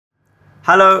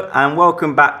Hello and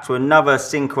welcome back to another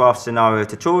CinCraft Scenario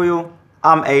tutorial.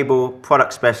 I'm Abel,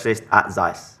 Product Specialist at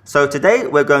ZEISS. So today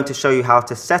we're going to show you how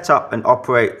to set up and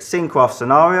operate CinCraft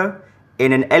Scenario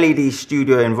in an LED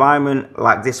studio environment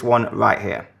like this one right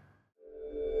here.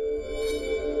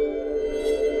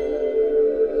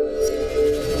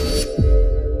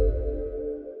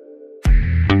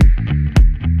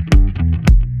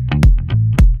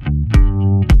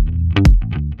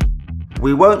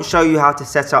 We won't show you how to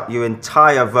set up your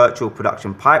entire virtual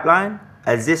production pipeline,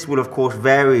 as this will of course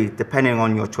vary depending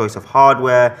on your choice of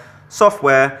hardware,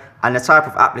 software, and the type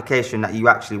of application that you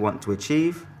actually want to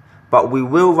achieve. But we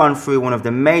will run through one of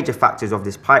the major factors of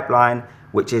this pipeline,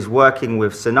 which is working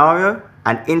with Scenario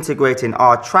and integrating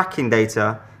our tracking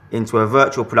data into a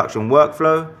virtual production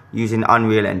workflow using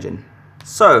Unreal Engine.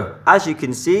 So, as you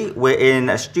can see, we're in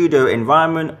a studio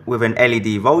environment with an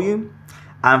LED volume.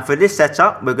 And for this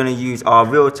setup, we're going to use our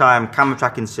real-time camera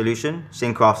tracking solution,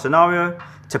 CinCraft Scenario,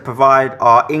 to provide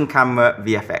our in-camera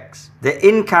VFX. The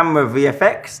in-camera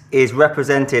VFX is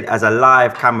represented as a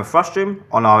live camera frustum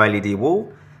on our LED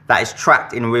wall that is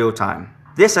tracked in real time.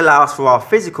 This allows for our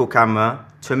physical camera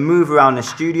to move around the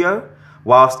studio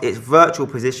whilst its virtual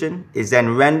position is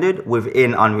then rendered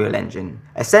within Unreal Engine.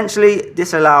 Essentially,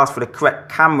 this allows for the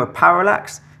correct camera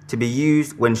parallax to be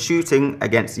used when shooting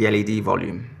against the LED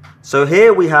volume. So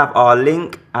here we have our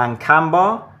link and cam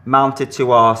bar mounted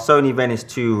to our Sony Venice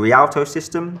 2 Rialto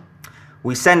system.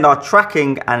 We send our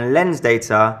tracking and lens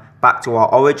data back to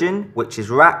our origin, which is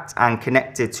racked and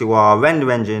connected to our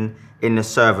render engine in the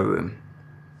server room.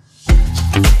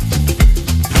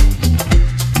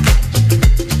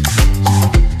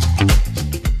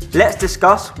 Let's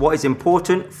discuss what is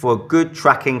important for a good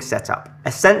tracking setup.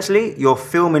 Essentially, your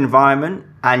film environment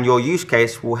and your use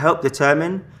case will help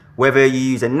determine whether you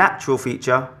use a natural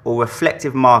feature or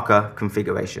reflective marker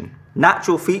configuration.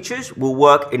 Natural features will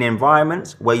work in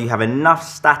environments where you have enough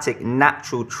static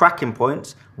natural tracking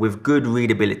points with good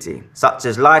readability, such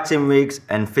as lighting rigs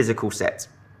and physical sets.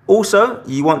 Also,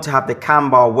 you want to have the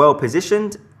cam bar well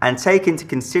positioned and take into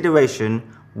consideration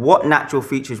what natural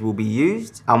features will be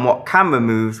used and what camera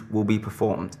moves will be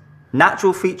performed.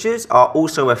 Natural features are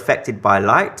also affected by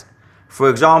light. For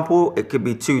example, it could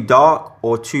be too dark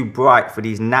or too bright for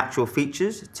these natural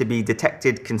features to be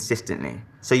detected consistently.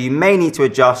 So you may need to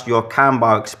adjust your cam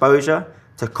bar exposure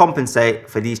to compensate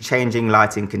for these changing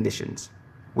lighting conditions.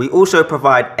 We also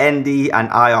provide ND and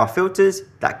IR filters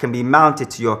that can be mounted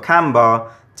to your cam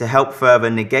bar to help further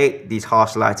negate these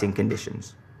harsh lighting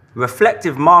conditions.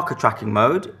 Reflective marker tracking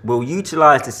mode will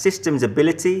utilize the system's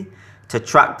ability to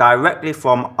track directly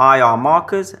from IR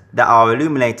markers that are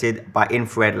illuminated by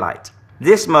infrared light.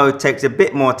 This mode takes a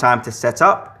bit more time to set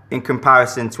up in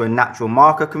comparison to a natural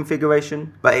marker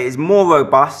configuration, but it is more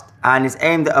robust and is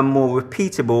aimed at a more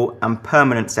repeatable and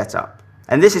permanent setup.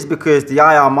 And this is because the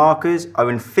IR markers are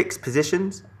in fixed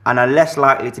positions and are less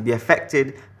likely to be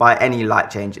affected by any light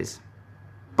changes.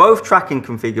 Both tracking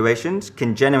configurations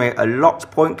can generate a locked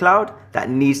point cloud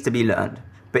that needs to be learned.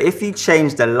 But if you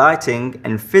change the lighting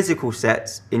and physical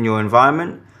sets in your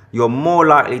environment, you're more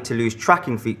likely to lose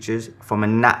tracking features from a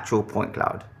natural point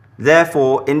cloud.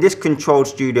 Therefore, in this controlled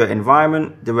studio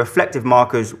environment, the reflective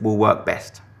markers will work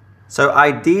best. So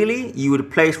ideally, you would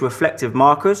place reflective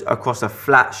markers across a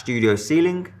flat studio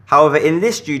ceiling. However, in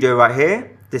this studio right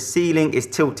here, the ceiling is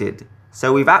tilted.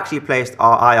 So we've actually placed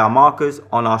our IR markers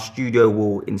on our studio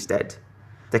wall instead.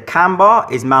 The cam bar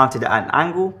is mounted at an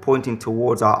angle pointing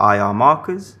towards our IR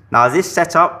markers. Now this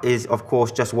setup is of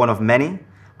course just one of many.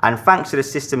 And thanks to the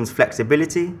system's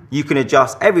flexibility, you can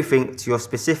adjust everything to your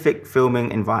specific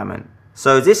filming environment.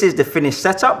 So this is the finished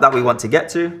setup that we want to get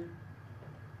to.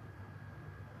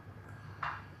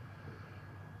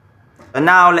 And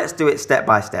now let's do it step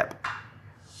by step.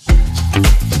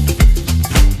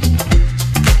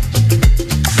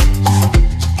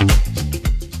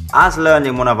 As learned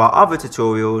in one of our other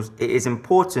tutorials, it is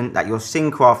important that your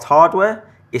CinCraft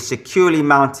hardware is securely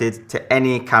mounted to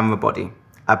any camera body.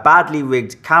 A badly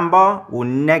rigged cam bar will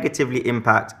negatively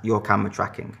impact your camera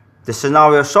tracking. The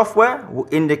Scenario software will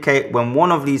indicate when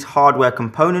one of these hardware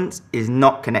components is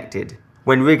not connected.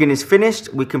 When rigging is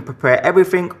finished, we can prepare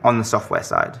everything on the software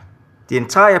side. The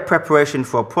entire preparation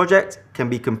for a project can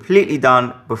be completely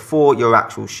done before your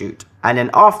actual shoot. And then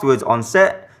afterwards on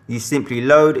set, you simply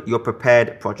load your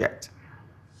prepared project.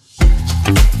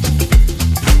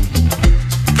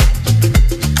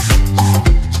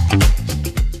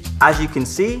 As you can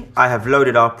see, I have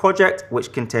loaded our project,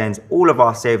 which contains all of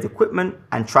our saved equipment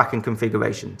and tracking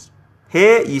configurations.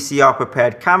 Here you see our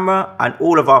prepared camera and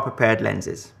all of our prepared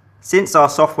lenses. Since our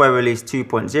software release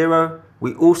 2.0,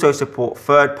 we also support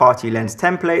third-party lens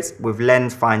templates with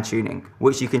lens fine-tuning,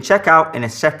 which you can check out in a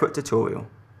separate tutorial.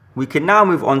 We can now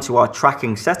move on to our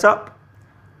tracking setup.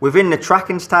 Within the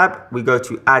Trackings tab, we go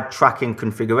to Add Tracking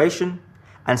Configuration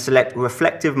and select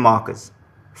Reflective Markers.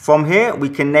 From here, we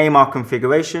can name our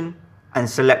configuration and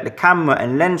select the camera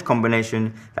and lens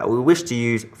combination that we wish to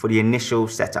use for the initial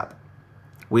setup.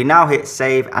 We now hit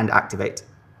Save and Activate.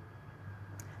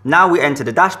 Now we enter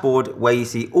the dashboard where you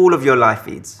see all of your live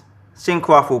feeds.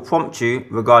 ZEISS will prompt you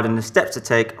regarding the steps to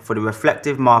take for the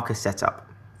reflective marker setup.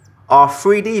 Our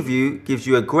 3D view gives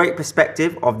you a great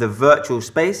perspective of the virtual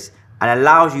space and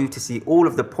allows you to see all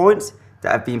of the points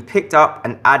that have been picked up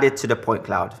and added to the point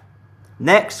cloud.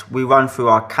 Next, we run through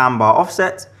our cam bar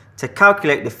offset to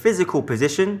calculate the physical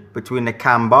position between the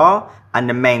cam bar and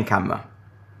the main camera.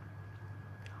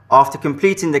 After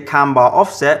completing the cam bar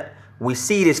offset, we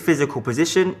see this physical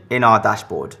position in our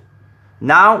dashboard.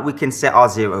 Now we can set our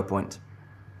 0 point.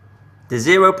 The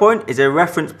 0 point is a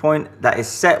reference point that is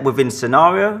set within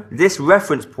Scenario. This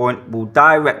reference point will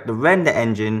direct the render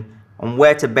engine on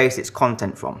where to base its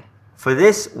content from. For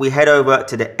this, we head over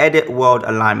to the Edit World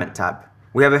Alignment tab.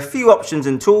 We have a few options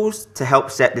and tools to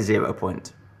help set the 0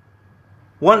 point.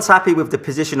 Once happy with the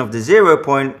position of the 0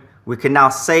 point, we can now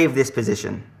save this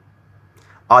position.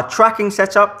 Our tracking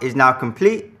setup is now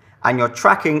complete and your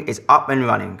tracking is up and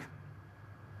running.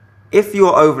 If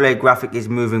your overlay graphic is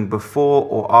moving before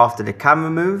or after the camera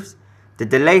moves, the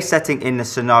delay setting in the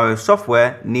Scenario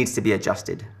software needs to be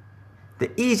adjusted.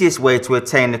 The easiest way to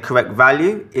attain the correct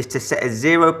value is to set a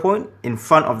 0 point in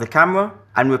front of the camera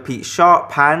and repeat sharp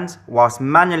pans whilst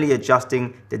manually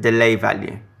adjusting the delay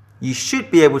value. You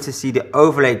should be able to see the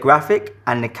overlay graphic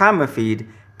and the camera feed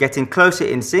getting closer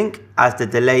in sync as the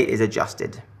delay is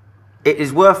adjusted. It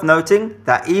is worth noting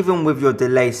that even with your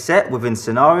delay set within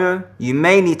Scenario, you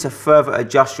may need to further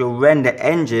adjust your render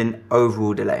engine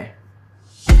overall delay.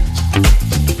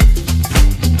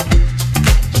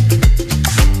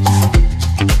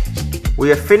 We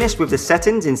have finished with the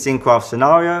settings in ZEISS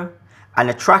Scenario and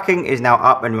the tracking is now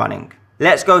up and running.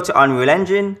 Let's go to Unreal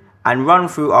Engine and run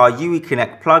through our UE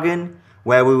Connect plugin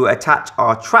where we will attach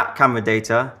our track camera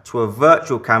data to a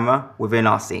virtual camera within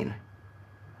our scene.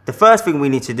 The first thing we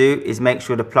need to do is make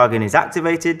sure the plugin is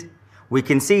activated. We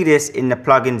can see this in the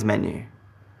plugins menu.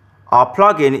 Our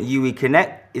plugin UE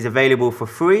Connect is available for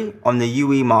free on the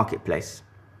UE Marketplace.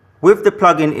 With the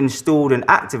plugin installed and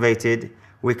activated,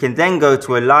 we can then go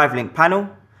to a live link panel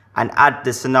and add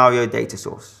the Scenario data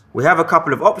source. We have a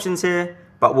couple of options here,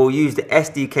 but we'll use the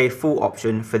SDK full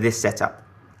option for this setup.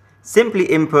 Simply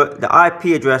input the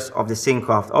IP address of the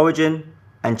ZEISS origin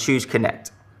and choose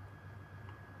Connect.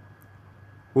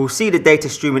 We'll see the data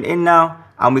streaming in now,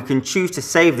 and we can choose to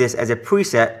save this as a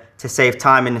preset to save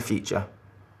time in the future.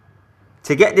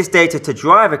 To get this data to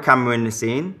drive a camera in the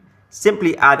scene,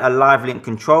 simply add a live link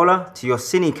controller to your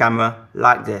Cine camera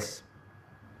like this.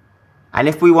 And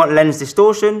if we want lens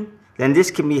distortion, then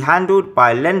this can be handled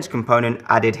by a lens component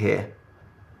added here.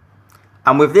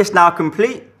 And with this now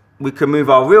complete, we can move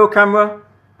our real camera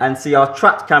and see our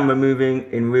tracked camera moving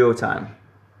in real time.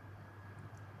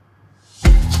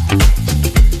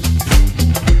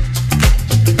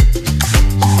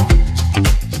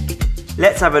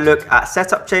 Let's have a look at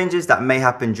setup changes that may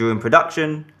happen during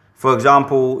production. For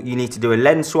example, you need to do a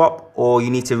lens swap or you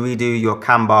need to redo your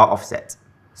cam bar offset.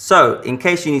 So, in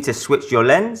case you need to switch your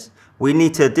lens, we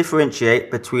need to differentiate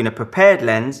between a prepared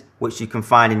lens, which you can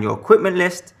find in your equipment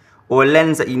list, or a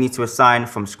lens that you need to assign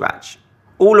from scratch.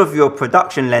 All of your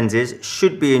production lenses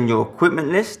should be in your equipment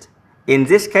list. In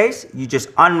this case, you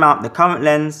just unmount the current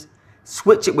lens,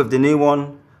 switch it with the new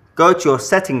one, go to your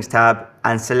settings tab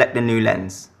and select the new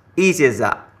lens. Easy as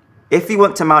that. If you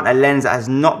want to mount a lens that has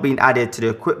not been added to the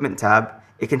equipment tab,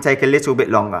 it can take a little bit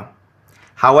longer.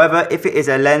 However, if it is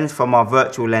a lens from our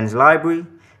virtual lens library,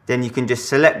 then you can just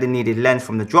select the needed lens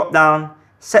from the drop down,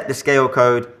 set the scale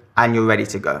code, and you're ready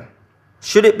to go.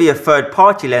 Should it be a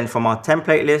third-party lens from our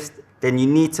template list, then you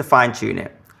need to fine-tune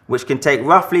it, which can take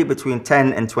roughly between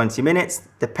 10 and 20 minutes,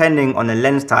 depending on the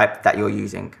lens type that you're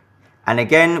using. And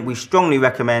again, we strongly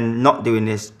recommend not doing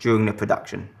this during the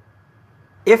production.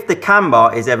 If the cam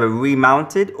bar is ever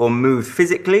remounted or moved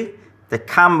physically, the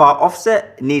cam bar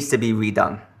offset needs to be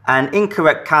redone. An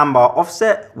incorrect cam bar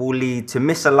offset will lead to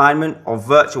misalignment of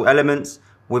virtual elements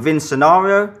within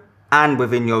Scenario and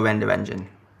within your render engine.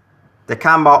 The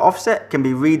cam bar offset can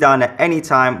be redone at any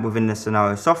time within the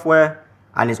Scenario software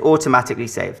and is automatically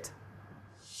saved.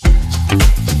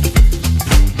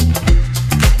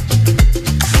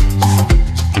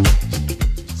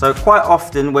 So quite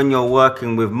often when you're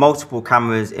working with multiple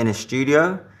cameras in a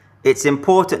studio, it's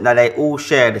important that they all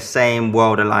share the same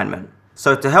world alignment.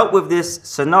 So to help with this,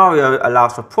 Scenario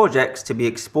allows for projects to be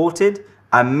exported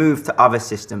and moved to other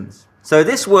systems. So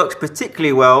this works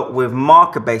particularly well with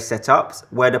marker-based setups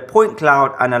where the point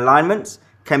cloud and alignments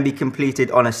can be completed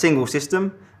on a single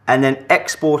system and then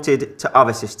exported to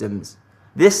other systems.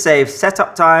 This saves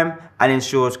setup time and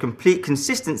ensures complete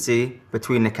consistency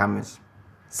between the cameras.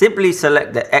 Simply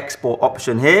select the export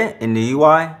option here in the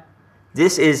UI.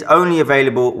 This is only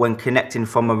available when connecting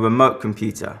from a remote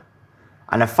computer,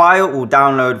 and a file will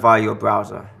download via your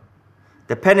browser.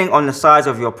 Depending on the size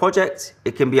of your project,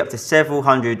 it can be up to several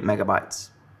hundred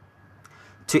megabytes.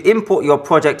 To import your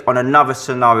project on another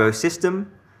Scenario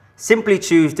system, simply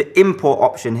choose the import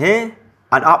option here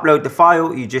and upload the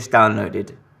file you just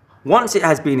downloaded. Once it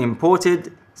has been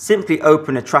imported, simply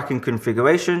open the tracking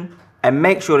configuration and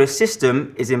make sure the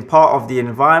system is in part of the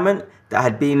environment that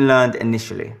had been learned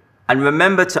initially. And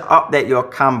remember to update your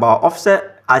cam bar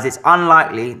offset, as it's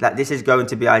unlikely that this is going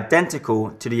to be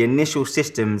identical to the initial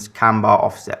system's cam bar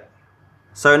offset.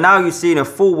 So now you've seen a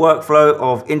full workflow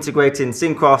of integrating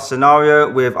ZEISS Scenario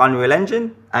with Unreal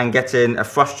Engine and getting a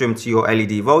frustum to your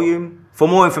LED volume. For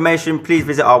more information, please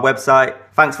visit our website.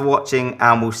 Thanks for watching,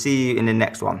 and we'll see you in the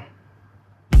next one.